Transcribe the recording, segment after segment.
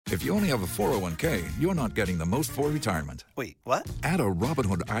If you only have a 401k, you're not getting the most for retirement. Wait, what? Add a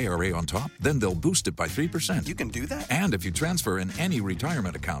Robinhood IRA on top, then they'll boost it by 3%. You can do that? And if you transfer in any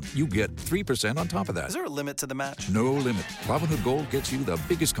retirement account, you get 3% on top of that. Is there a limit to the match? No limit. Robinhood Gold gets you the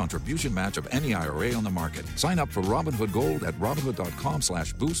biggest contribution match of any IRA on the market. Sign up for Robinhood Gold at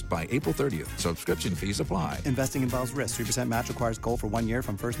Robinhood.com/boost by April 30th. Subscription fees apply. Investing involves risk. 3% match requires gold for 1 year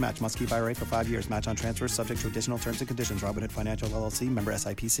from first match. Must keep IRA for 5 years. Match on transfers subject to additional terms and conditions. Robinhood Financial LLC, member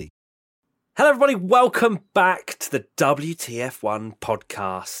SIPC. Hello, everybody. Welcome back to the WTF1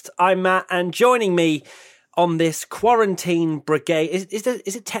 podcast. I'm Matt, and joining me on this quarantine brigade is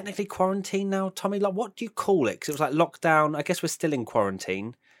it technically quarantine now, Tommy? Like, what do you call it? Because it was like lockdown. I guess we're still in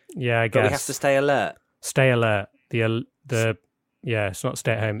quarantine. Yeah, I guess. But we have to stay alert. Stay alert. It's not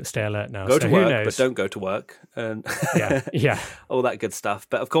stay at home, it's stay alert now. Go to work, who knows? but don't go to work. And yeah. all that good stuff.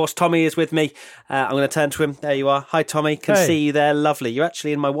 But of course, Tommy is with me. I'm going to turn to him. There you are. Hi, Tommy. Can see you there. Lovely. You're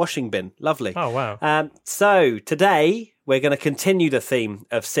actually in my washing bin. Lovely. Oh, wow. So today we're going to continue the theme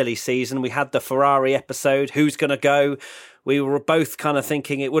of silly season. We had the Ferrari episode. Who's going to go? We were both kind of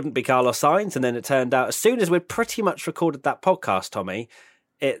thinking it wouldn't be Carlos Sainz, and then it turned out as soon as we'd pretty much recorded that podcast, Tommy,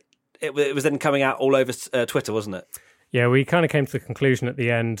 it was then coming out all over Twitter, wasn't it? Yeah, we kind of came to the conclusion at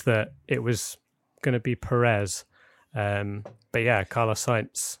the end that it was going to be Perez. But yeah, Carlos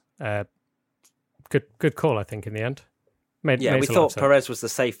Sainz, good call, I think, in the end. We thought Perez was the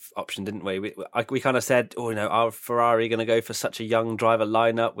safe option, didn't we? We kind of said, are Ferrari going to go for such a young driver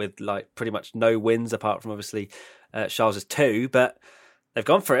lineup with like pretty much no wins apart from obviously Charles's 2, but they've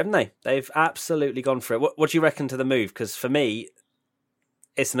gone for it, haven't they? They've absolutely gone for it. What do you reckon to the move? Because for me,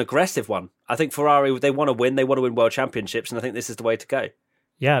 it's an aggressive one. I think Ferrari, they want to win. They want to win world championships, and I think this is the way to go.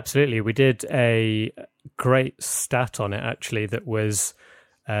 Yeah, absolutely. We did a great stat on it, actually, that was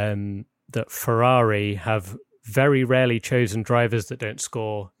that Ferrari have very rarely chosen drivers that don't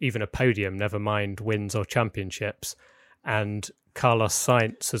score even a podium, never mind wins or championships. And Carlos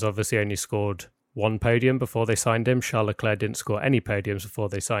Sainz has obviously only scored one podium before they signed him. Charles Leclerc didn't score any podiums before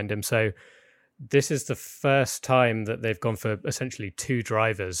they signed him. So this is the first time that they've gone for essentially two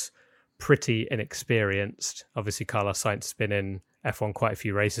drivers, pretty inexperienced. Obviously, Carlos Sainz has been in F1 quite a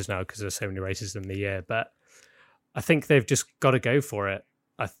few races now because there's so many races in the year. But I think they've just got to go for it.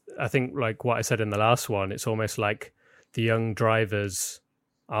 I think, like what I said in the last one, it's almost like the young drivers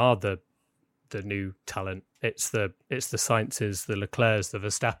are the new talent. It's the Sainzes, the Leclercs, the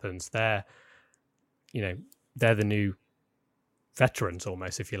Verstappens. They're the new veterans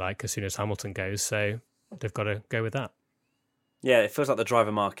almost, if you like, as soon as Hamilton goes. So they've got to go with that. Yeah, it feels like the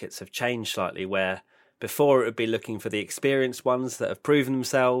driver markets have changed slightly, where before it would be looking for the experienced ones that have proven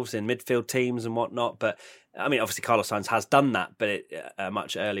themselves in midfield teams and whatnot. But I mean, obviously Carlos Sainz has done that, but at a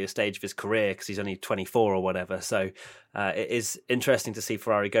much earlier stage of his career because he's only 24 or whatever. So it is interesting to see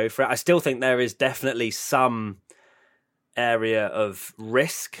Ferrari go for it. I still think there is definitely some area of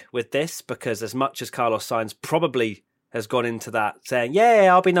risk with this, because as much as Carlos Sainz probably has gone into that saying, yeah,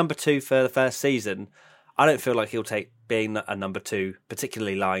 I'll be number 2 for the first season, I don't feel like he'll take being a number 2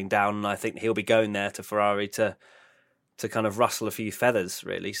 particularly lying down, and I think he'll be going there to Ferrari to kind of rustle a few feathers,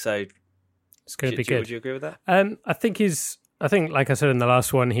 really. So it's going to be good. Would you agree with that? I think, like I said in the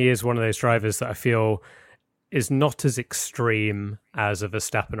last one, he is one of those drivers that I feel is not as extreme as a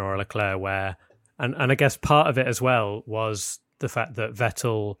Verstappen or a Leclerc, where, and I guess part of it as well was the fact that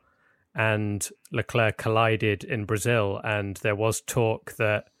Vettel and Leclerc collided in Brazil, and there was talk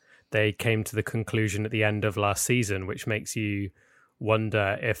that they came to the conclusion at the end of last season, which makes you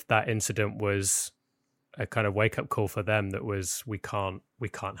wonder if that incident was a kind of wake-up call for them that was, we can't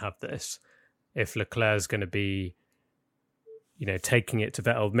have this. If Leclerc's going to be, taking it to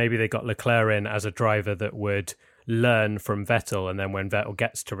Vettel, maybe they got Leclerc in as a driver that would learn from Vettel, and then when Vettel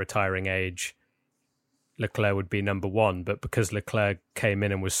gets to retiring age, Leclerc would be number 1. But because Leclerc came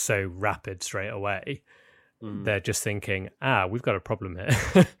in and was so rapid straight away, they're just thinking, we've got a problem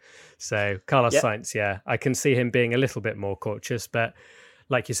here. So Carlos Sainz, I can see him being a little bit more cautious, but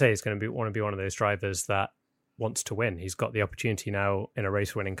like you say, he's going to want to be one of those drivers that wants to win. He's got the opportunity now in a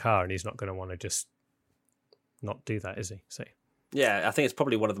race-winning car, and he's not going to want to just not do that, is he? So yeah, I think it's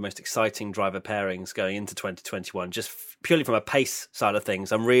probably one of the most exciting driver pairings going into 2021, just purely from a pace side of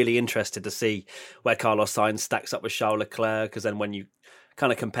things. I'm really interested to see where Carlos Sainz stacks up with Charles Leclerc, because then when you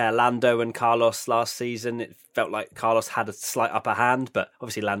kind of compare Lando and Carlos last season, it felt like Carlos had a slight upper hand, but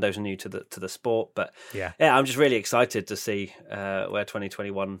obviously Lando's new to the sport. But yeah, I'm just really excited to see where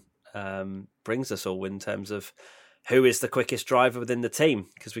 2021 brings us all in terms of who is the quickest driver within the team,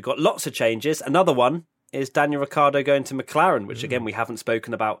 because we've got lots of changes. Another one is Daniel Ricciardo going to McLaren, which again we haven't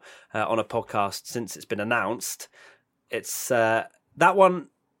spoken about on a podcast since it's been announced. It's that one.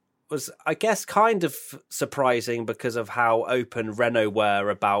 was, I guess, kind of surprising because of how open Renault were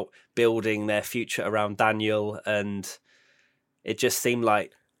about building their future around Daniel, and it just seemed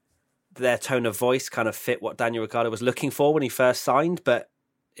like their tone of voice kind of fit what Daniel Ricciardo was looking for when he first signed, but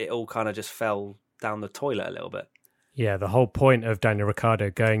it all kind of just fell down the toilet a little bit. Yeah, the whole point of Daniel Ricciardo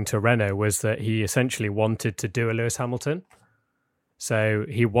going to Renault was that he essentially wanted to do a Lewis Hamilton. So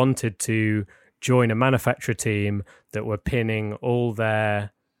he wanted to join a manufacturer team that were pinning all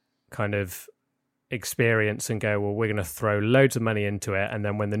their kind of experience and go, well, we're going to throw loads of money into it, and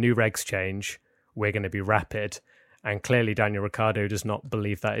then when the new regs change, we're going to be rapid. And clearly Daniel Ricciardo does not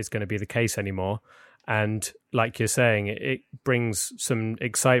believe that is going to be the case anymore. And like you're saying, it brings some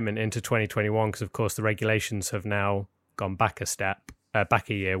excitement into 2021 because, of course, the regulations have now gone back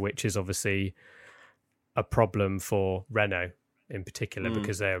a year, which is obviously a problem for Renault in particular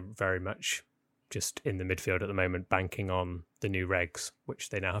because they're very much just in the midfield at the moment, banking on the new regs, which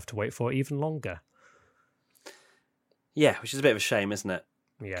they now have to wait for even longer. Yeah, which is a bit of a shame, isn't it?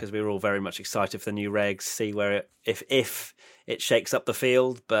 Yeah, because we were all very much excited for the new regs, see where it, if it shakes up the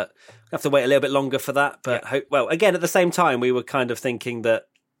field, but we have to wait a little bit longer for that. But well, again, at the same time, we were kind of thinking that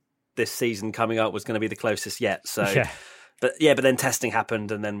this season coming up was going to be the closest yet. So, but then testing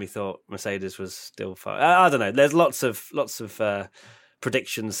happened, and then we thought Mercedes was still far. I don't know. There's lots of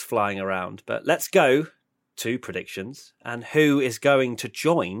predictions flying around, but let's go to predictions and who is going to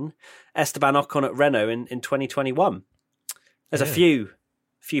join Esteban Ocon at Renault in 2021. There's a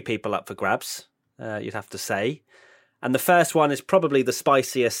few people up for grabs, you'd have to say. And the first one is probably the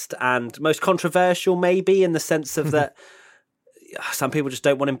spiciest and most controversial, maybe, in the sense of that some people just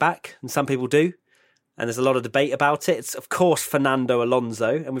don't want him back and some people do. And there's a lot of debate about it. It's, of course, Fernando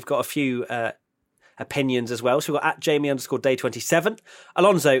Alonso. And we've got a few opinions as well. So we've got at Jamie_Day27.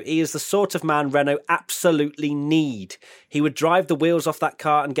 Alonso, he is the sort of man Renault absolutely need. He would drive the wheels off that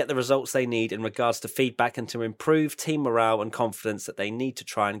car and get the results they need in regards to feedback and to improve team morale and confidence that they need to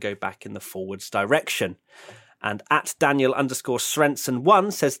try and go back in the forwards direction. And at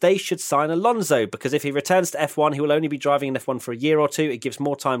Daniel_Svensson1 says they should sign Alonso because if he returns to F1, he will only be driving in F1 for a year or two. It gives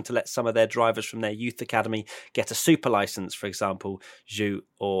more time to let some of their drivers from their youth academy get a super license, for example, Joe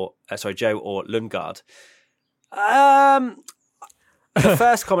or Lundgaard. The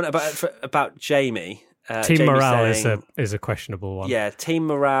first comment about Jamie. Team Jamie morale saying, is a questionable one. Yeah, team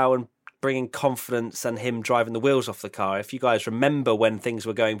morale and bringing confidence and him driving the wheels off the car. If you guys remember when things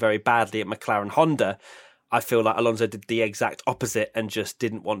were going very badly at McLaren Honda, I feel like Alonso did the exact opposite and just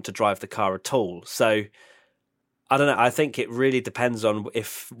didn't want to drive the car at all. So, I don't know. I think it really depends on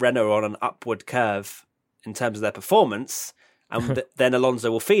if Renault are on an upward curve in terms of their performance, and then Alonso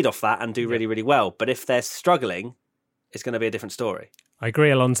will feed off that and do really, really well. But if they're struggling, it's going to be a different story. I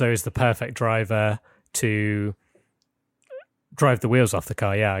agree Alonso is the perfect driver to drive the wheels off the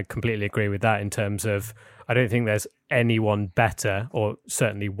car. Yeah, I completely agree with that in terms of I don't think there's anyone better, or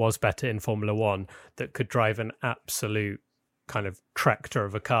certainly was better in Formula One, that could drive an absolute kind of tractor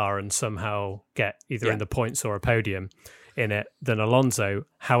of a car and somehow get either in the points or a podium in it than Alonso.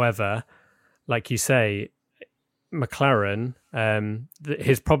 However, like you say, McLaren,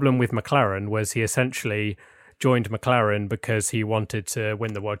 his problem with McLaren was he essentially joined McLaren because he wanted to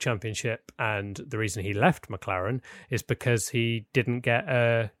win the World Championship, and the reason he left McLaren is because he didn't get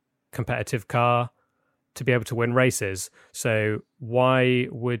a competitive car to be able to win races. So I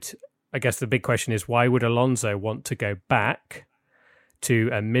guess the big question is, why would Alonso want to go back to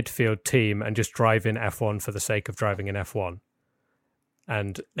a midfield team and just drive in F1 for the sake of driving in F1?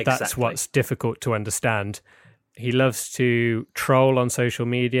 And that's what's difficult to understand. He loves to troll on social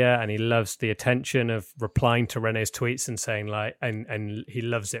media and he loves the attention of replying to Renault's tweets and saying and he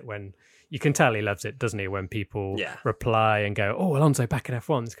loves it when, you can tell he loves it, doesn't he? When people reply and go, oh, Alonso back in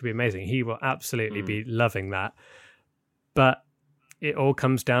F1, this could be amazing. He will absolutely be loving that. But it all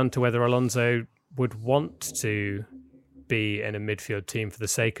comes down to whether Alonso would want to be in a midfield team for the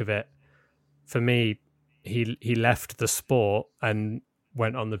sake of it. For me, he left the sport and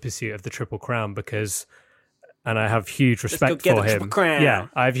went on the pursuit of the Triple Crown because, and I have huge respect for him. Yeah,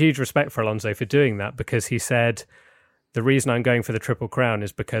 I have huge respect for Alonso for doing that because he said, the reason I'm going for the Triple Crown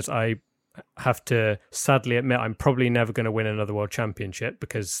is because I have to sadly admit I'm probably never going to win another world championship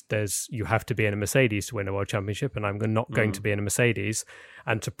because you have to be in a Mercedes to win a world championship, and I'm not going to be in a Mercedes.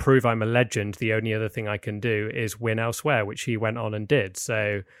 And to prove I'm a legend, the only other thing I can do is win elsewhere, which he went on and did.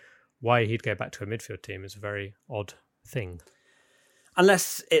 So why he'd go back to a midfield team is a very odd thing.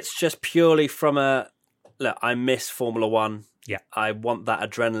 Unless it's just purely from look, I miss Formula One. Yeah. I want that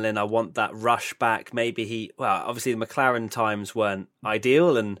adrenaline. I want that rush back. Maybe obviously the McLaren times weren't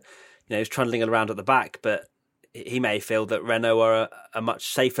ideal and, he was trundling around at the back, but he may feel that Renault are a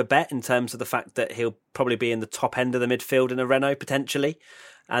much safer bet in terms of the fact that he'll probably be in the top end of the midfield in a Renault potentially,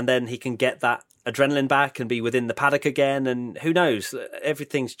 and then he can get that adrenaline back and be within the paddock again. And who knows,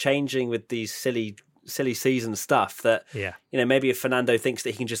 everything's changing with these silly season stuff that, maybe if Fernando thinks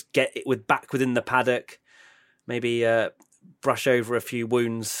that he can just get it back within the paddock, maybe brush over a few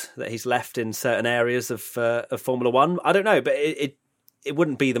wounds that he's left in certain areas of Formula One. I don't know, but it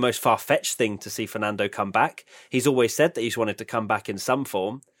wouldn't be the most far-fetched thing to see Fernando come back. He's always said that he's wanted to come back in some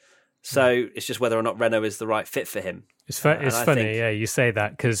form. So it's just whether or not Renault is the right fit for him. It's funny, you say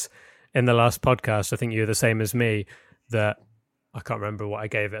that, because in the last podcast, I think you were the same as me, that I can't remember what I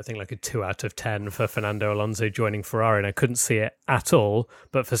gave it. I think like a 2 out of 10 for Fernando Alonso joining Ferrari, and I couldn't see it at all.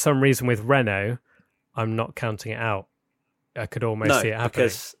 But for some reason with Renault, I'm not counting it out. I could almost see it happening.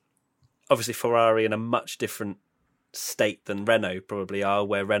 Because obviously Ferrari in a much different state than Renault probably are,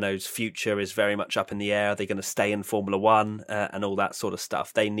 where Renault's future is very much up in the air. Are they going to stay in Formula One and all that sort of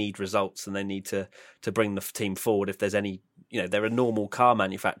stuff? They need results, and they need to bring the team forward. If there's any, they're a normal car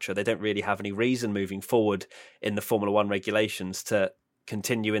manufacturer. They don't really have any reason moving forward in the Formula One regulations to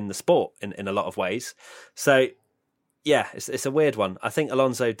continue in the sport in a lot of ways. So yeah, it's a weird one. I think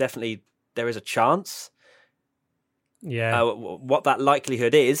Alonso definitely, there is a chance. Yeah. What that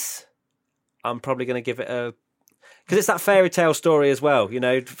likelihood is, I'm probably going to give it because it's that fairy tale story as well.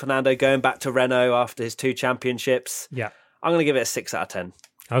 Fernando going back to Renault after his 2 championships. Yeah. I'm going to give it a 6 out of 10.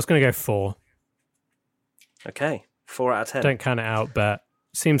 I was going to go 4. Okay, 4 out of 10. Don't count it out, but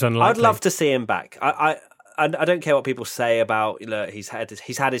seems unlikely. I'd love to see him back. I don't care what people say about, he's had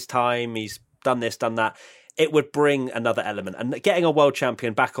his time, he's done this, done that. It would bring another element, and getting a world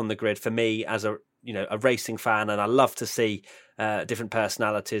champion back on the grid for me as a racing fan, and I love to see different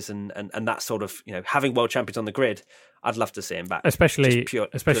personalities and that sort of, having world champions on the grid. I'd love to see him back, especially if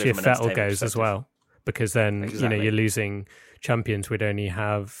Vettel goes as well, because then you're losing champions. We'd only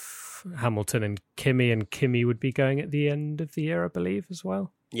have Hamilton and Kimi would be going at the end of the year, I believe, as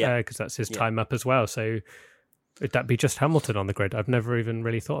well. Yeah, because that's his time up as well. So would that be just Hamilton on the grid? I've never even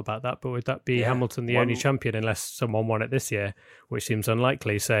really thought about that, but would that be Hamilton the only champion unless someone won it this year, which seems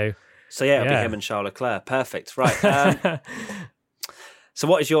unlikely? So it'll be him and Charles Leclerc. Perfect. Right. So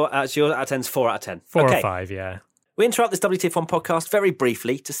what is your out of 10's 4 out of 10? 4 or 5, yeah. We interrupt this WTF1 podcast very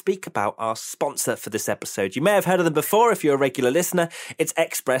briefly to speak about our sponsor for this episode. You may have heard of them before if you're a regular listener. It's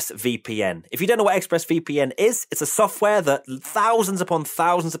ExpressVPN. If you don't know what ExpressVPN is, it's a software that thousands upon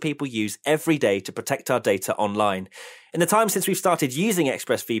thousands of people use every day to protect our data online. In the time since we've started using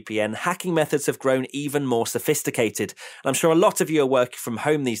ExpressVPN, hacking methods have grown even more sophisticated. And I'm sure a lot of you are working from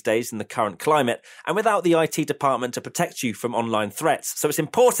home these days in the current climate and without the IT department to protect you from online threats. So it's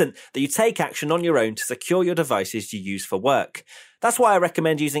important that you take action on your own to secure your devices you use for work. That's why I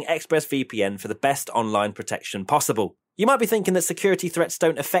recommend using ExpressVPN for the best online protection possible. You might be thinking that security threats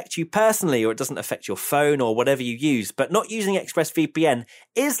don't affect you personally, or it doesn't affect your phone or whatever you use, but not using ExpressVPN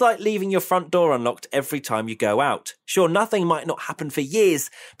is like leaving your front door unlocked every time you go out. Sure, nothing might not happen for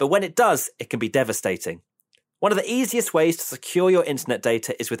years, but when it does, it can be devastating. One of the easiest ways to secure your internet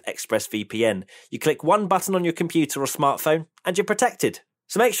data is with ExpressVPN. You click one button on your computer or smartphone, and you're protected.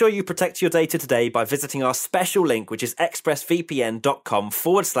 So make sure you protect your data today by visiting our special link, which is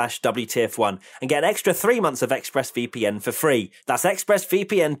expressvpn.com/WTF1, and get an extra 3 months of ExpressVPN for free. That's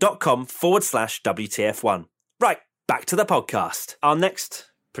expressvpn.com/WTF1. Right, back to the podcast. Our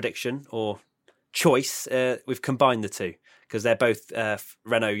next prediction or choice, we've combined the two because they're both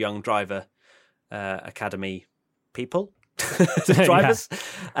Renault Young Driver Academy people, drivers.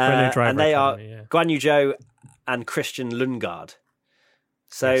 Renault Driver and they Academy, are Guan Yu Zhou and Christian Lundgaard.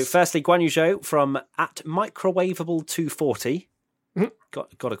 So firstly, Guan Yu Zhou from @microwavable240.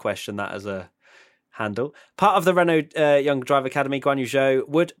 Got to question that as a handle. Part of the Renault Young Driver Academy, Guan Yu Zhou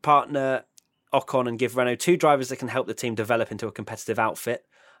would partner Ocon and give Renault 2 drivers that can help the team develop into a competitive outfit.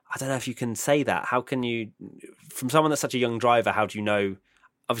 I don't know if you can say that. How can you, from someone that's such a young driver, how do you know?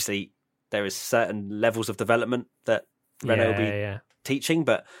 Obviously, there is certain levels of development that Renault will be teaching,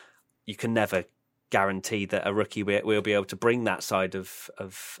 but you can never guarantee that a rookie will be able to bring that side of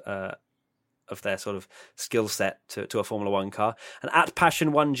their sort of skill set to a Formula One car. And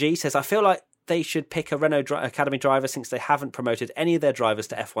 @Passion1G says, I feel like they should pick a Renault Academy driver since they haven't promoted any of their drivers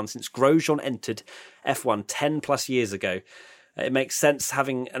to F1 since Grosjean entered F1 10 plus years ago. It makes sense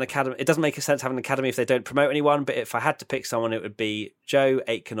having an academy. It doesn't make sense having an academy if they don't promote anyone, but if I had to pick someone, it would be Zhou,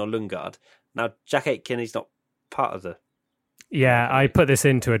 Aitken or Lundgaard. Now, Jack Aitken, he's not part of the... Yeah, I put this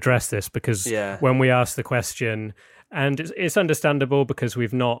in to address this because when we asked the question, and it's understandable because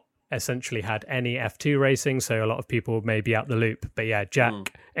we've not essentially had any F2 racing, so a lot of people may be out the loop. But yeah,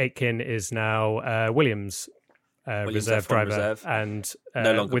 Jack Aitken is now Williams reserve driver reserve. and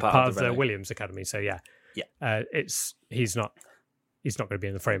No longer with part part of of the the Renault. Williams Academy. So he's not going to be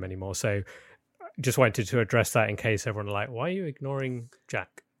in the frame anymore. So just wanted to address that in case everyone are like, why are you ignoring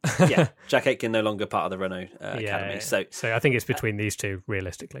Jack? Yeah, Jack Aitken no longer part of the Renault Academy. So I think it's between these two,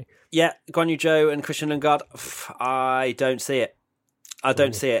 realistically. yeah, Guan Yu Zhou and Christian Lundgaard, I don't see it. I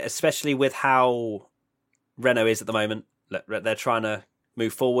don't see it, especially with how Renault is at the moment. They're trying to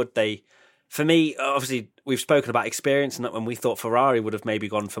move forward. For me, obviously, we've spoken about experience, and when we thought Ferrari would have maybe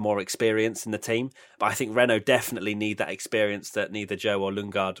gone for more experience in the team. But I think Renault definitely need that experience that neither Zhou or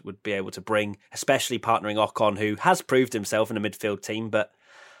Lundgaard would be able to bring, especially partnering Ocon, who has proved himself in a midfield team. But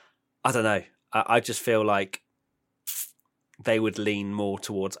I don't know. I just feel like they would lean more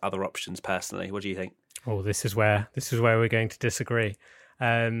towards other options personally. What do you think? Oh, this is where we're going to disagree.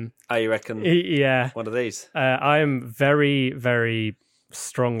 You reckon? Yeah, one of these. I am very, very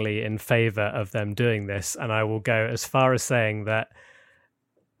strongly in favour of them doing this, and I will go as far as saying that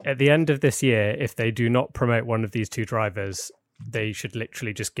at the end of this year, if they do not promote one of these two drivers, they should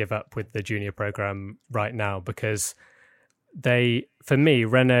literally just give up with the junior program right now, because for me,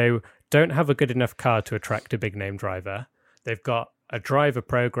 Renault don't have a good enough car to attract a big name driver. They've got a driver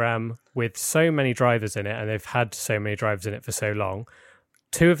program with so many drivers in it, and they've had so many drivers in it for so long.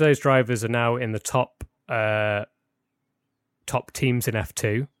 Two of those drivers are now in the top teams in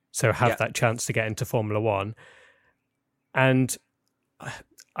F2, so have that chance to get into Formula One. And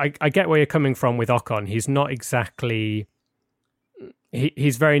I get where you're coming from with Ocon. He's not exactly...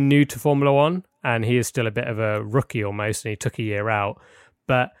 He's very new to Formula One, and he is still a bit of a rookie almost, and he took a year out.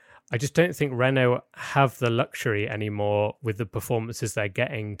 But I just don't think Renault have the luxury anymore with the performances they're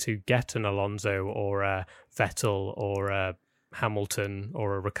getting to get an Alonso or a Vettel or a Hamilton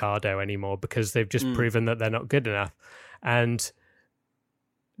or a Ricciardo anymore, because they've just proven that they're not good enough. And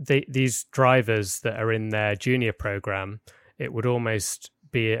these drivers that are in their junior program, it would almost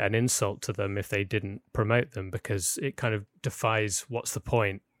be an insult to them if they didn't promote them, because it kind of defies what's the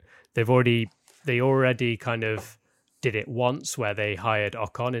point. They already kind of did it once where they hired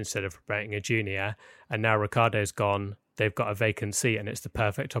Ocon instead of promoting a junior, and now Ricciardo's gone, they've got a vacant seat, and it's the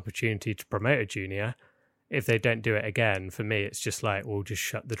perfect opportunity to promote a junior. If they don't do it again, for me, it's just like, we'll just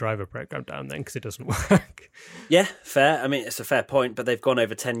shut the driver program down then, because it doesn't work. Yeah, fair. I mean, it's a fair point, but they've gone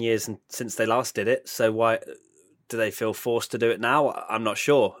over 10 years since they last did it. So why do they feel forced to do it now? I'm not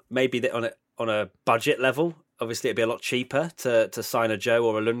sure. Maybe on a budget level, obviously it'd be a lot cheaper to sign a Zhou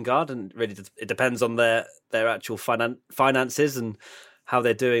or a Lundgaard, and really it depends on their actual finances and how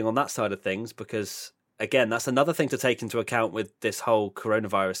they're doing on that side of things. Because again, that's another thing to take into account with this whole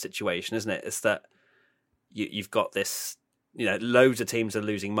coronavirus situation, isn't it? It's that you've got this, loads of teams are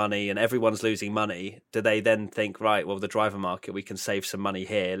losing money and everyone's losing money. Do they then think, right, well, the driver market, we can save some money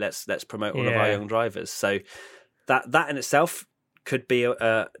here. Let's promote all of our young drivers. So that in itself could be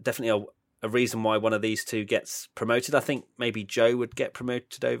definitely a reason why one of these two gets promoted. I think maybe Zhou would get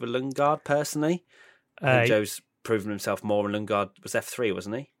promoted over Lundgaard personally. I think Zhou's proven himself more, and Lundgaard was F3,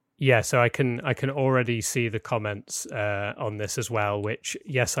 wasn't he? Yeah, so I can already see the comments on this as well, which,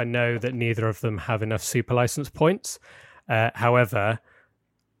 yes, I know that neither of them have enough super license points. However,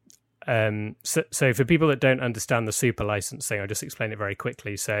 so for people that don't understand the super license thing, I'll just explain it very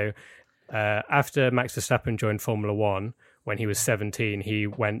quickly. So after Max Verstappen joined Formula One, when he was 17, he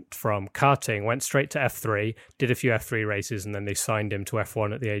went from karting, went straight to F3, did a few F3 races, and then they signed him to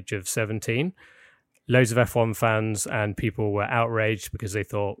F1 at the age of 17. Loads of F1 fans and people were outraged because they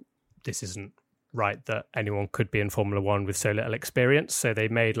thought, this isn't right that anyone could be in Formula One with so little experience. So they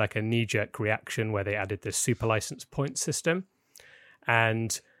made like a knee-jerk reaction where they added this super license point system.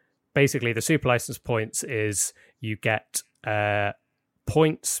 And basically the super license points is you get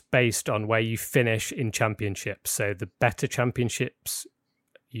points based on where you finish in championships. So the better championships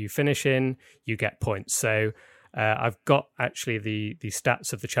you finish in, you get points. So I've got actually the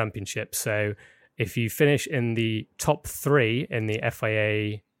stats of the championship. So if you finish in the top 3 in the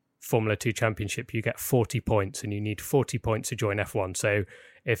FIA Formula 2 Championship, you get 40 points, and you need 40 points to join F1. So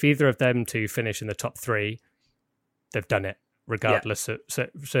if either of them two finish in the top 3, they've done it regardless. Yeah.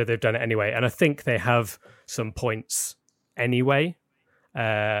 So they've done it anyway. And I think they have some points anyway.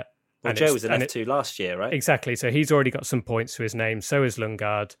 Well, Zhou was in F2 last year, right? Exactly. So he's already got some points to his name. So is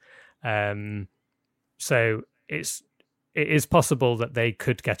Lundgaard. So it is possible that they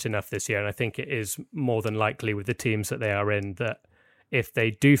could get enough this year. And I think it is more than likely with the teams that they are in that if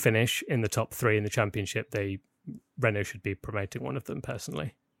they do finish in the top 3 in the championship, Renault should be promoting one of them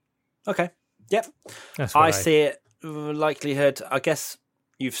personally. Okay. Yep. I see it. Likelihood, I guess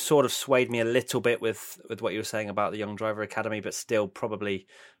you've sort of swayed me a little bit with what you were saying about the Young Driver Academy, but still probably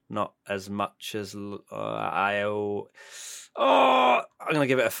not as much as I'm going to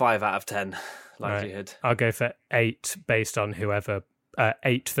give it a 5 out of 10 likelihood. Right. I'll go for 8 based on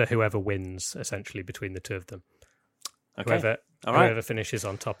eight for whoever wins, essentially, between the two of them. Okay. Whoever finishes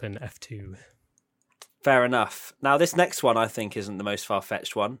on top in F2. Fair enough. Now, this next one I think isn't the most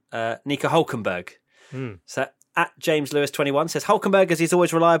far-fetched one. Nico Hülkenberg. So at James Lewis 21 says, Hülkenberg, as he's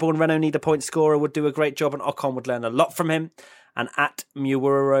always reliable and Renault need a point scorer, would do a great job and Ocon would learn a lot from him. And at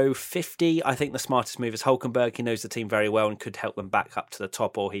Mururo 50, I think the smartest move is Hülkenberg. He knows the team very well and could help them back up to the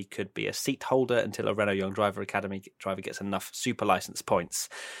top, or he could be a seat holder until a Renault Young Driver Academy driver gets enough super license points,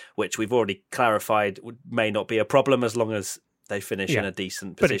 which we've already clarified may not be a problem as long as they finish in a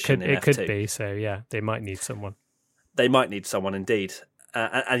decent position. But it could be, so yeah, they might need someone. They might need someone indeed.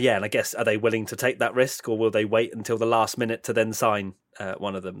 And I guess, are they willing to take that risk, or will they wait until the last minute to then sign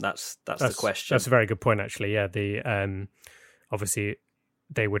one of them? That's the question. That's a very good point, actually. Yeah, obviously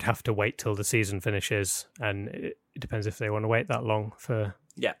they would have to wait till the season finishes, and it depends if they want to wait that long for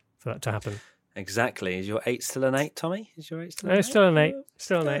that to happen. Exactly. Is your 8 still an 8, Tommy? Is your 8 still an 8? It's still an 8.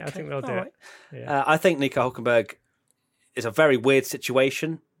 Still an 8. Okay. I think they'll do it. Yeah. I think Nico Hülkenberg is a very weird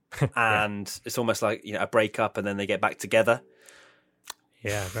situation, and it's almost like a breakup, and then they get back together.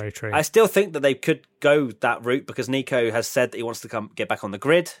 Yeah, very true. I still think that they could go that route because Nico has said that he wants to get back on the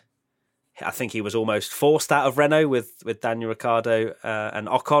grid. I think he was almost forced out of Renault with Daniel Ricciardo and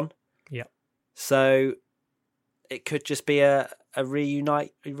Ocon. Yeah. So it could just be a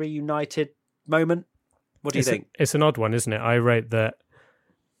reunited moment. What do you think? It's an odd one, isn't it? I wrote that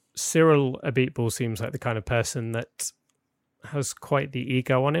Cyril Abiteboul seems like the kind of person that has quite the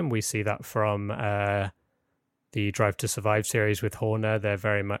ego on him. We see that from the Drive to Survive series with Horner. They're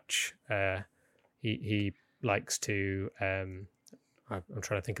very much he likes to I'm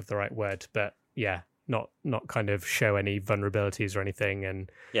trying to think of the right word, but yeah, not kind of show any vulnerabilities or anything. And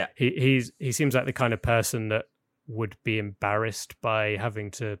he seems like the kind of person that would be embarrassed by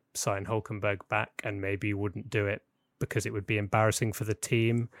having to sign Hülkenberg back, and maybe wouldn't do it because it would be embarrassing for the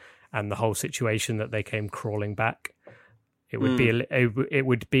team and the whole situation that they came crawling back. It would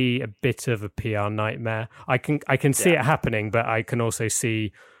be a bit of a PR nightmare. I can see it happening, but I can also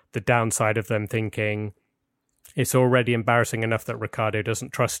see the downside of them thinking it's already embarrassing enough that Ricciardo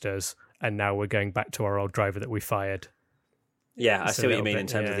doesn't trust us, and now we're going back to our old driver that we fired. Yeah, I see what you mean in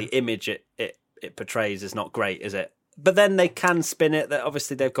terms of the image it portrays is not great, is it? But then they can spin it that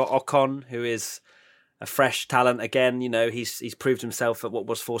obviously they've got Ocon, who is a fresh talent again. He's proved himself at what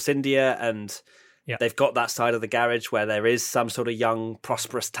was Force India, and they've got that side of the garage where there is some sort of young,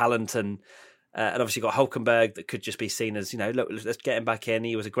 prosperous talent, and obviously got Hülkenberg that could just be seen as, look, let's get him back in.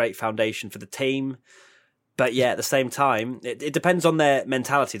 He was a great foundation for the team. But yeah, at the same time, it depends on their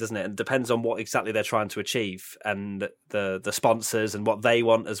mentality, doesn't it? It depends on what exactly they're trying to achieve, and the sponsors and what they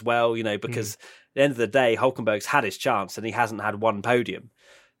want as well, because at the end of the day, Hülkenberg's had his chance and he hasn't had one podium.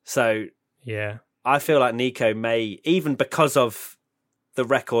 So yeah, I feel like Nico may, even because of the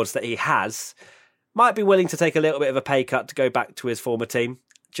records that he has, might be willing to take a little bit of a pay cut to go back to his former team,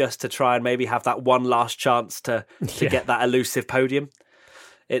 just to try and maybe have that one last chance to get that elusive podium.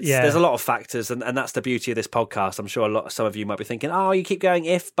 There's a lot of factors, and that's the beauty of this podcast. I'm sure some of you might be thinking, oh, you keep going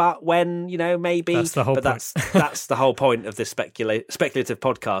if, but, when, maybe. That's the whole point. That's the whole point of this speculative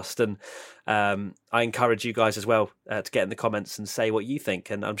podcast. And I encourage you guys as well to get in the comments and say what you think.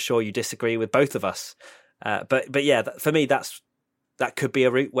 And I'm sure you disagree with both of us. But yeah, for me, that could be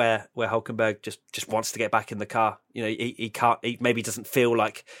a route where Hülkenberg just wants to get back in the car. He maybe doesn't feel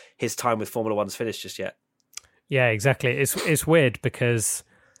like his time with Formula One's finished just yet. Yeah, exactly. It's weird because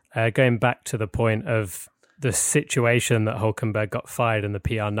going back to the point of the situation that Hülkenberg got fired and the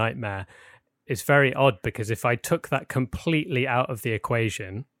PR nightmare, it's very odd because if I took that completely out of the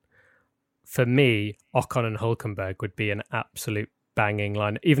equation, for me, Ocon and Hülkenberg would be an absolute banging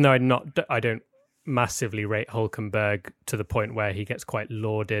line. Even though I don't massively rate Hülkenberg to the point where he gets quite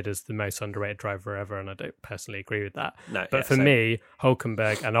lauded as the most underrated driver ever, and I don't personally agree with that. But for me,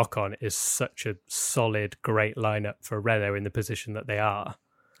 Hülkenberg and Ocon is such a solid, great lineup for Renault in the position that they are.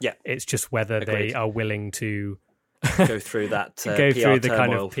 Yeah, it's just whether they are willing to go through that go through the turmoil.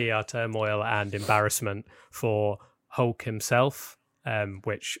 kind of PR turmoil and embarrassment for Hulk himself.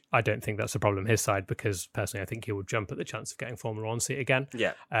 Which I don't think that's a problem his side, because personally I think he will jump at the chance of getting Formula One seat again.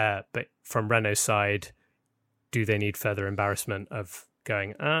 Yeah. But from Renault's side, do they need further embarrassment of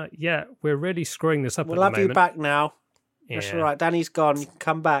going, we're really screwing this up we'll at the moment. We'll have you back now. That's all right. Danny's gone. You can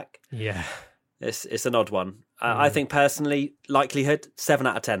come back. Yeah. It's an odd one. I think personally, likelihood 7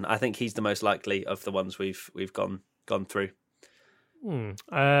 out of 10. I think he's the most likely of the ones we've gone through.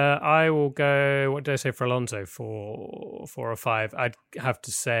 I will go. What did I say for Alonso? 4 or 5. I'd have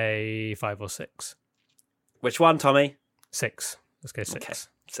to say 5 or 6. Which one, Tommy? 6. Let's go 6. Okay,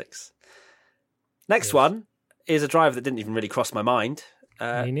 6. Next one is a driver that didn't even really cross my mind.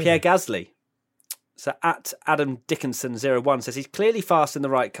 Pierre Gasly. So at Adam Dickinson01 says he's clearly fast in the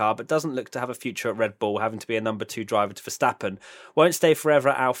right car, but doesn't look to have a future at Red Bull, having to be a number 2 driver to Verstappen. Won't stay forever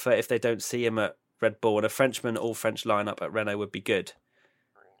at Alpha if they don't see him at Red Bull, and a Frenchman all-French lineup at Renault would be good.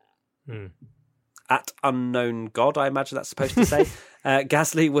 At Unknown God, I imagine that's supposed to say.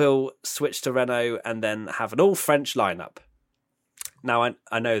 Gasly will switch to Renault and then have an all-French lineup. Now,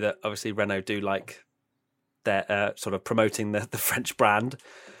 I know that obviously Renault do like their sort of promoting the French brand.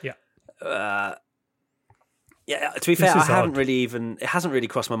 Yeah. Yeah, to be fair, it hasn't really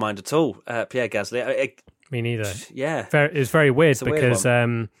crossed my mind at all, Pierre Gasly. Me neither. Yeah. It's very weird because,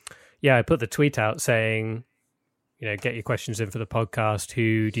 weird I put the tweet out saying, get your questions in for the podcast.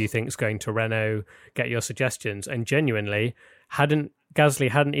 Who do you think is going to Renault? Get your suggestions. And genuinely, Gasly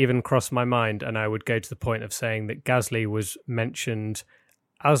hadn't even crossed my mind, and I would go to the point of saying that Gasly was mentioned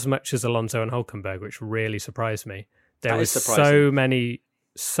as much as Alonso and Hülkenberg, which really surprised me. There was so many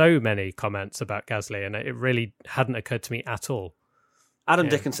comments about Gasly, and it really hadn't occurred to me at all. Adam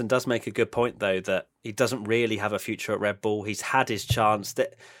Dickinson does make a good point, though, that he doesn't really have a future at Red Bull. He's had his chance.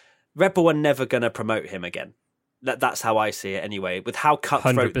 That Red Bull are never going to promote him again. That's how I see it anyway. With how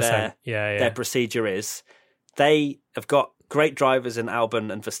cutthroat their procedure is, they have got great drivers in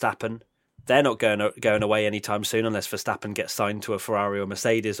Albon and Verstappen. They're not going away anytime soon unless Verstappen gets signed to a Ferrari or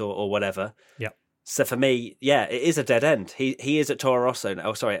Mercedes or whatever. Yep. So for me, it is a dead end. He is at Toro Rosso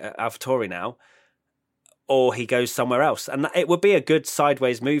now, AlphaTauri now, or he goes somewhere else. And it would be a good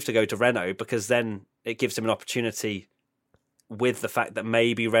sideways move to go to Renault, because then it gives him an opportunity with the fact that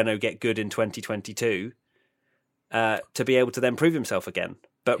maybe Renault get good in 2022 to be able to then prove himself again.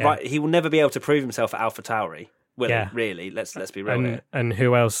 But he will never be able to prove himself at AlphaTauri. Will he, really? Let's be real here. And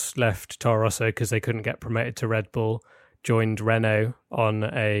who else left Toro Rosso because they couldn't get promoted to Red Bull, joined Renault on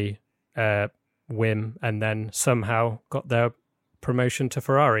a whim, and then somehow got their promotion to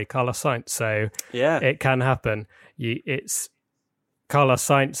Ferrari, Carlos Sainz. So it can happen. Carlos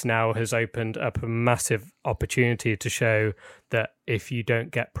Sainz now has opened up a massive opportunity to show that if you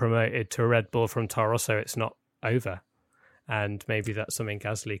don't get promoted to Red Bull from Toro Rosso, it's not over. And maybe that's something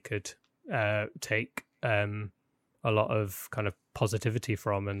Gasly could take a lot of kind of positivity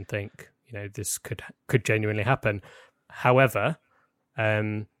from and think, this could genuinely happen. However,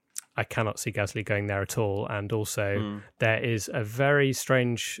 I cannot see Gasly going there at all. And also there is a very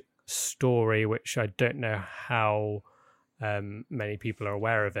strange story, which I don't know how many people are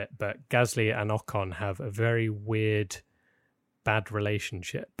aware of it, but Gasly and Ocon have a very weird, bad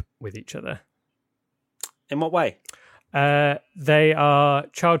relationship with each other. In what way? They are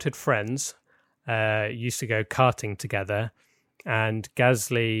childhood friends, used to go karting together, and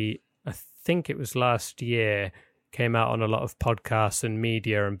Gasly, I think it was last year, came out on a lot of podcasts and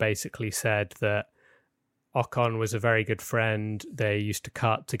media and basically said that Ocon was a very good friend. They used to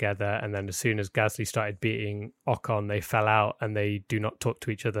kart together, and then as soon as Gasly started beating Ocon, they fell out and they do not talk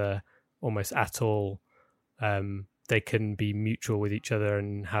to each other almost at all. They can be mutual with each other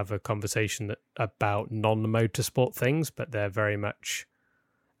and have a conversation about non-motorsport things, but they're very much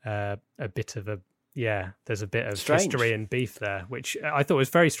a bit of there's a bit of history and beef there, which I thought was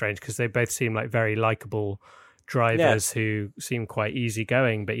very strange because they both seem like very likable drivers who seem quite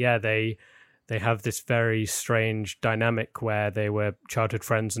easygoing. But they have this very strange dynamic where they were childhood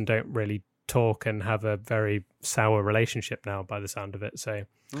friends and don't really talk and have a very sour relationship now by the sound of it. So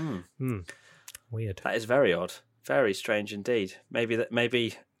weird. That is very odd. Very strange indeed.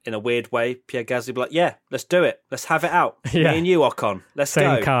 Maybe in a weird way, Pierre Gasly will be like, let's do it. Let's have it out. Me and you, Ocon. Let's go.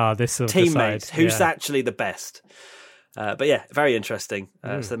 Same car. This will teammates. decide. Who's actually the best? But very interesting.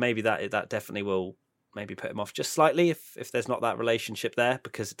 So maybe that definitely will maybe put him off just slightly if there's not that relationship there,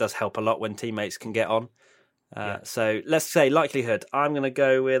 because it does help a lot when teammates can get on. So let's say likelihood. I'm going to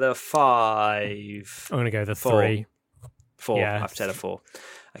go with a 5. I'm going to go with a 3. 4. Yeah. I've said a 4.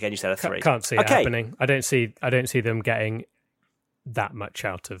 Again, you said a 3. Can't see it happening. I don't see them getting that much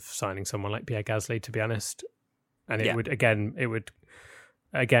out of signing someone like Pierre Gasly, to be honest. And it would again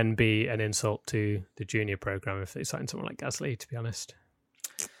be an insult to the junior program if they signed someone like Gasly, to be honest.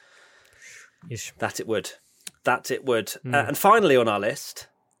 That it would. And finally on our list,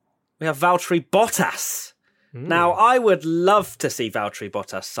 we have Valtteri Bottas. Now, I would love to see Valtteri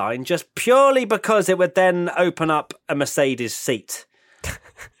Bottas sign, just purely because it would then open up a Mercedes seat.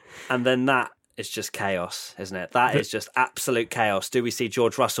 And then that is just chaos, isn't it? That is just absolute chaos. Do we see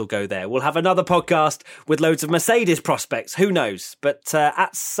George Russell go there? We'll have another podcast with loads of Mercedes prospects. Who knows? But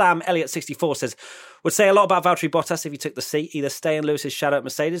at Sam Elliott 64 says, would say a lot about Valtteri Bottas if he took the seat. Either stay in Lewis's shadow at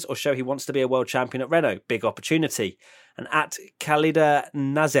Mercedes or show he wants to be a world champion at Renault. Big opportunity. And at Khalida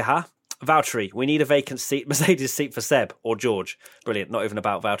Nazeha, Valtteri, we need a vacant seat, Mercedes seat for Seb or George. Brilliant. Not even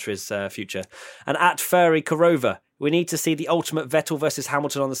about Valtteri's future. And at Furry Korova, we need to see the ultimate Vettel versus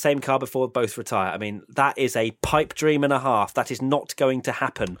Hamilton on the same car before both retire. I mean, that is a pipe dream and a half. That is not going to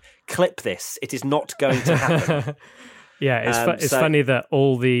happen. Clip this. It is not going to happen. Yeah, it's funny that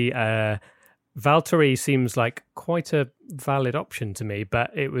all the Valtteri seems like quite a valid option to me, but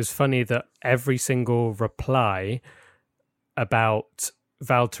it was funny that every single reply about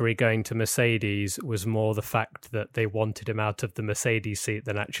Valtteri going to Mercedes was more the fact that they wanted him out of the Mercedes seat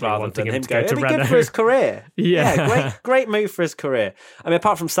than actually wanting him to go to Renault. It'd be good for his career. Yeah, great move for his career. I mean,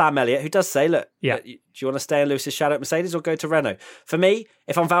 apart from Sam Elliott, who does say, look, do you want to stay in Lewis's shadow at Mercedes or go to Renault? For me,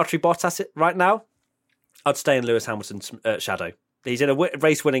 if I'm Valtteri Bottas right now, I'd stay in Lewis Hamilton's shadow. He's in a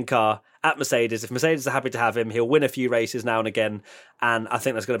race-winning car at Mercedes. If Mercedes are happy to have him, he'll win a few races now and again. And I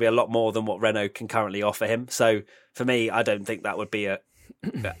think there's going to be a lot more than what Renault can currently offer him. So for me, I don't think that would be a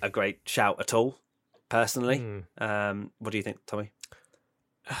great shout at all, personally. What do you think, Tommy?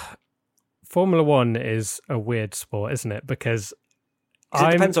 Formula One is a weird sport, isn't it? Because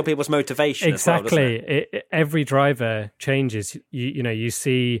it depends on people's motivation. Exactly. As well, doesn't it? Every driver changes. You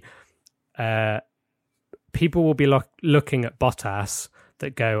see people will be looking at Bottas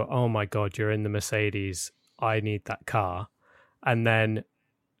that go, oh my God, you're in the Mercedes. I need that car. And then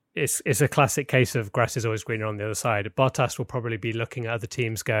it's a classic case of grass is always greener on the other side. Bottas will probably be looking at other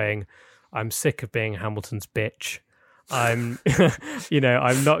teams going, I'm sick of being Hamilton's bitch. I'm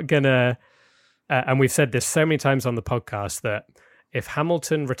not gonna, and we've said this so many times on the podcast that if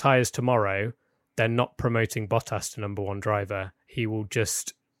Hamilton retires tomorrow, they're not promoting Bottas to number one driver.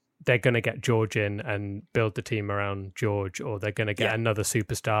 They're going to get George in and build the team around George, or they're going to get another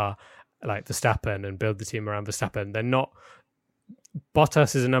superstar like Verstappen and build the team around Verstappen. They're not.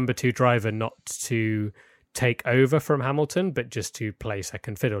 Bottas is a number two driver, not to take over from Hamilton, but just to play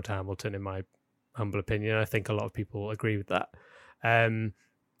second fiddle to Hamilton, in my humble opinion. I think a lot of people agree with that.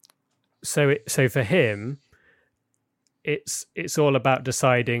 So for him, it's all about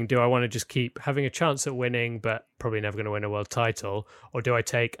deciding, do I want to just keep having a chance at winning, but probably never going to win a world title, or do I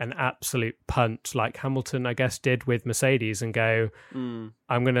take an absolute punt like Hamilton, I guess, did with Mercedes and go, I'm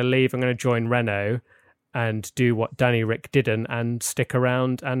going to leave, I'm going to join Renault and do what Danny Rick didn't and stick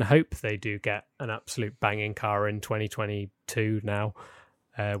around and hope they do get an absolute banging car in 2022 now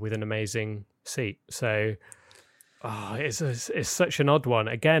with an amazing seat. So it's such an odd one.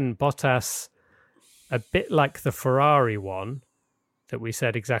 Again, Bottas, a bit like the Ferrari one that we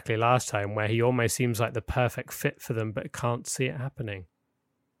said exactly last time, where he almost seems like the perfect fit for them, but can't see it happening.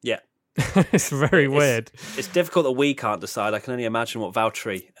 Yeah. It's very weird. It's difficult that we can't decide. I can only imagine what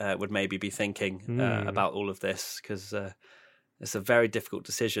Valtteri would maybe be thinking about all of this, because it's a very difficult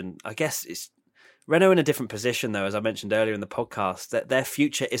decision. I guess it's Renault in a different position, though, as I mentioned earlier in the podcast, that their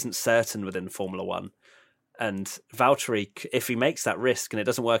future isn't certain within Formula One. And Valtteri, if he makes that risk and it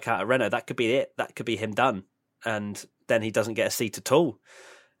doesn't work out at Renault, that could be it. That could be him done. And then he doesn't get a seat at all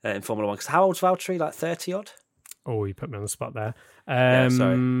in Formula One. Because how old's Valtteri? Like 30-odd? Oh, you put me on the spot there.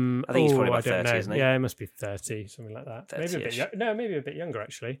 Sorry. I think he's probably about 30, isn't he? Yeah, he must be 30, something like that. Maybe a bit younger,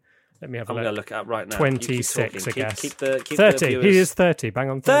 actually. Let me have a look. I'm going to look it up right now. 26, I guess. Keep 30. He is 30. Bang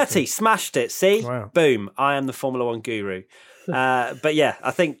on 30. 30. Smashed it. See? Wow. Boom. I am the Formula One guru. But yeah,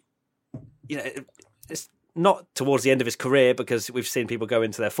 I think it's not towards the end of his career, because we've seen people go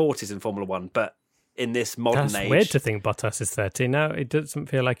into their 40s in Formula One, but in this modern age... That's weird to think Bottas is 30 now. It doesn't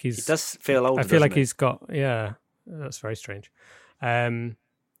feel like he's... He does feel older, I feel like he's got... Yeah, that's very strange.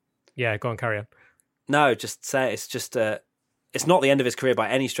 Yeah, go on, carry on. No, just say it's just... it's not the end of his career by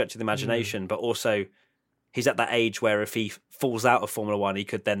any stretch of the imagination, but also he's at that age where if he falls out of Formula One, he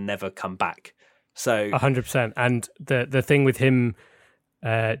could then never come back. So 100%. And the thing with him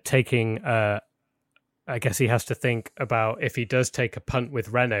taking... I guess he has to think about, if he does take a punt with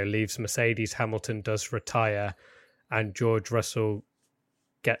Renault, leaves Mercedes, Hamilton does retire, and George Russell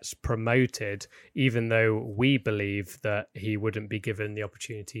gets promoted, even though we believe that he wouldn't be given the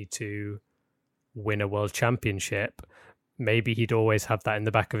opportunity to win a world championship. Maybe he'd always have that in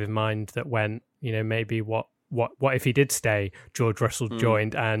the back of his mind, that when, maybe what if he did stay, George Russell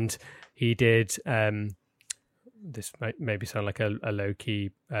joined, and he did... this might maybe sound like a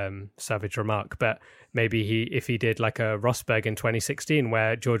low-key savage remark, but maybe if he did like a Rosberg in 2016,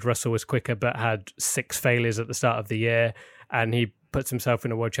 where George Russell was quicker but had 6 failures at the start of the year, and he puts himself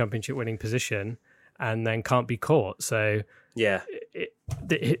in a world championship winning position and then can't be caught. So yeah,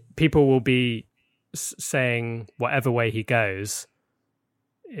 people will be saying whatever way he goes,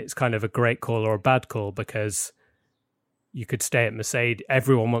 it's kind of a great call or a bad call, because you could stay at Mercedes.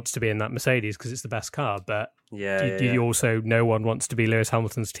 Everyone wants to be in that Mercedes because it's the best car, but you also, no one wants to be Lewis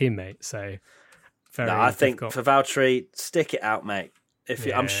Hamilton's teammate. So I think for Valtteri, stick it out, mate.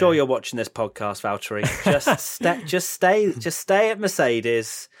 I'm sure you're watching this podcast, Valtteri. Just stay at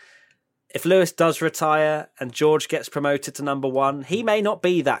Mercedes. If Lewis does retire and George gets promoted to number one, he may not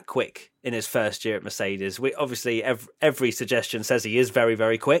be that quick in his first year at Mercedes. Obviously, every suggestion says he is very,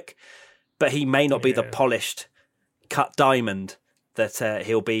 very quick, but he may not be the polished cut diamond that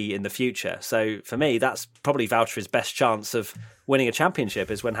he'll be in the future. So for me, that's probably Valtteri's best chance of winning a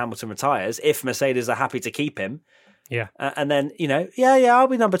championship, is when Hamilton retires, if Mercedes are happy to keep him. Yeah. And then, I'll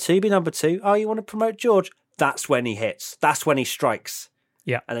be number two. Oh, you want to promote George? That's when he hits. That's when he strikes.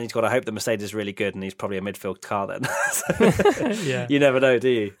 Yeah. And then he's got to hope the Mercedes is really good, and he's probably a midfield car then. Yeah. You never know, do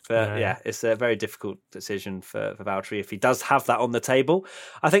you? But it's a very difficult decision for Valtteri if he does have that on the table.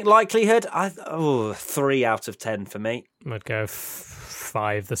 I think likelihood, 3 out of 10 for me. I'd go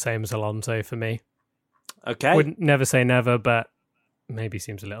 5, the same as Alonso for me. Okay. Wouldn't never say never, but maybe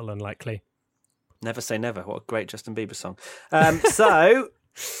seems a little unlikely. Never say never. What a great Justin Bieber song. So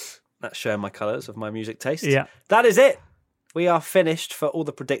that's showing my colours of my music taste. Yeah. That is it. We are finished for all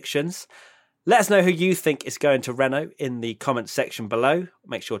the predictions. Let us know who you think is going to Renault in the comments section below.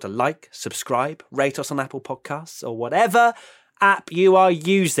 Make sure to like, subscribe, rate us on Apple Podcasts or whatever app you are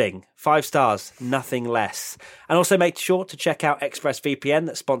using. 5 stars, nothing less. And also make sure to check out ExpressVPN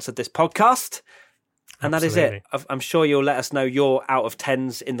that sponsored this podcast. And Absolutely. That is it. I'm sure you'll let us know your out of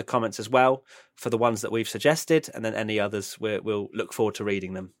 10s in the comments as well for the ones that we've suggested. And then any others, we'll look forward to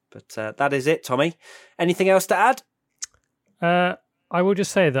reading them. But that is it, Tommy. Anything else to add? I will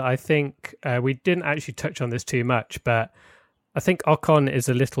just say that I think we didn't actually touch on this too much, but I think Ocon is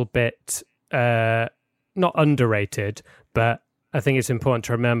a little bit not underrated, but I think it's important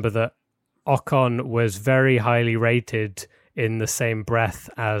to remember that Ocon was very highly rated in the same breath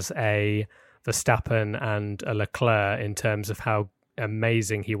as a Verstappen and a Leclerc in terms of how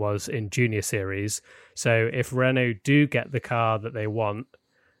amazing he was in Junior Series. So if Renault do get the car that they want,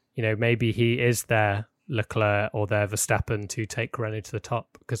 maybe he is their Leclerc or their Verstappen to take Renault to the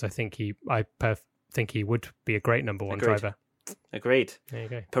top, because I think he would be a great number one driver. Agreed. There you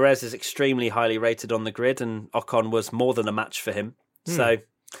go. Perez is extremely highly rated on the grid, and Ocon was more than a match for him. So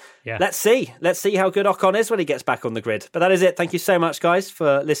let's see how good Ocon is when he gets back on the grid. But that is it. Thank you so much, guys,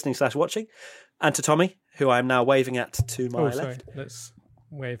 for listening / watching, and to Tommy, who I am now waving at to my left. Sorry. Let's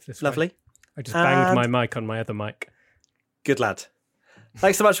wave this Lovely. way. I just banged my mic on my other mic. Good lad.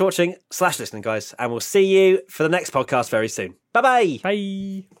 Thanks so much for watching / listening, guys, and we'll see you for the next podcast very soon. Bye-bye.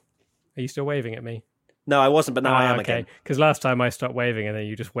 Bye. Are you still waving at me? No, I wasn't, but now I am again. Because last time I stopped waving and then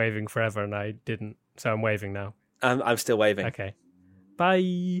you just waving forever and I didn't. So I'm waving now. I'm still waving. Okay.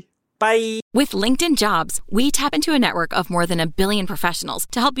 Bye. Bye. With LinkedIn Jobs, we tap into a network of more than 1 billion professionals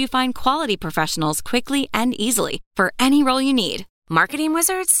to help you find quality professionals quickly and easily for any role you need. Marketing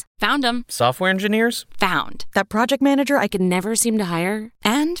wizards? Found them. Software engineers? Found. That project manager I could never seem to hire?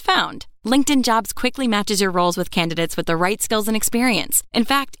 And found. LinkedIn Jobs quickly matches your roles with candidates with the right skills and experience. In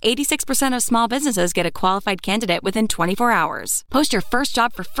fact, 86% of small businesses get a qualified candidate within 24 hours. Post your first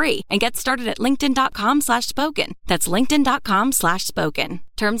job for free and get started at linkedin.com/spoken. That's linkedin.com/spoken.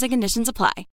 Terms and conditions apply.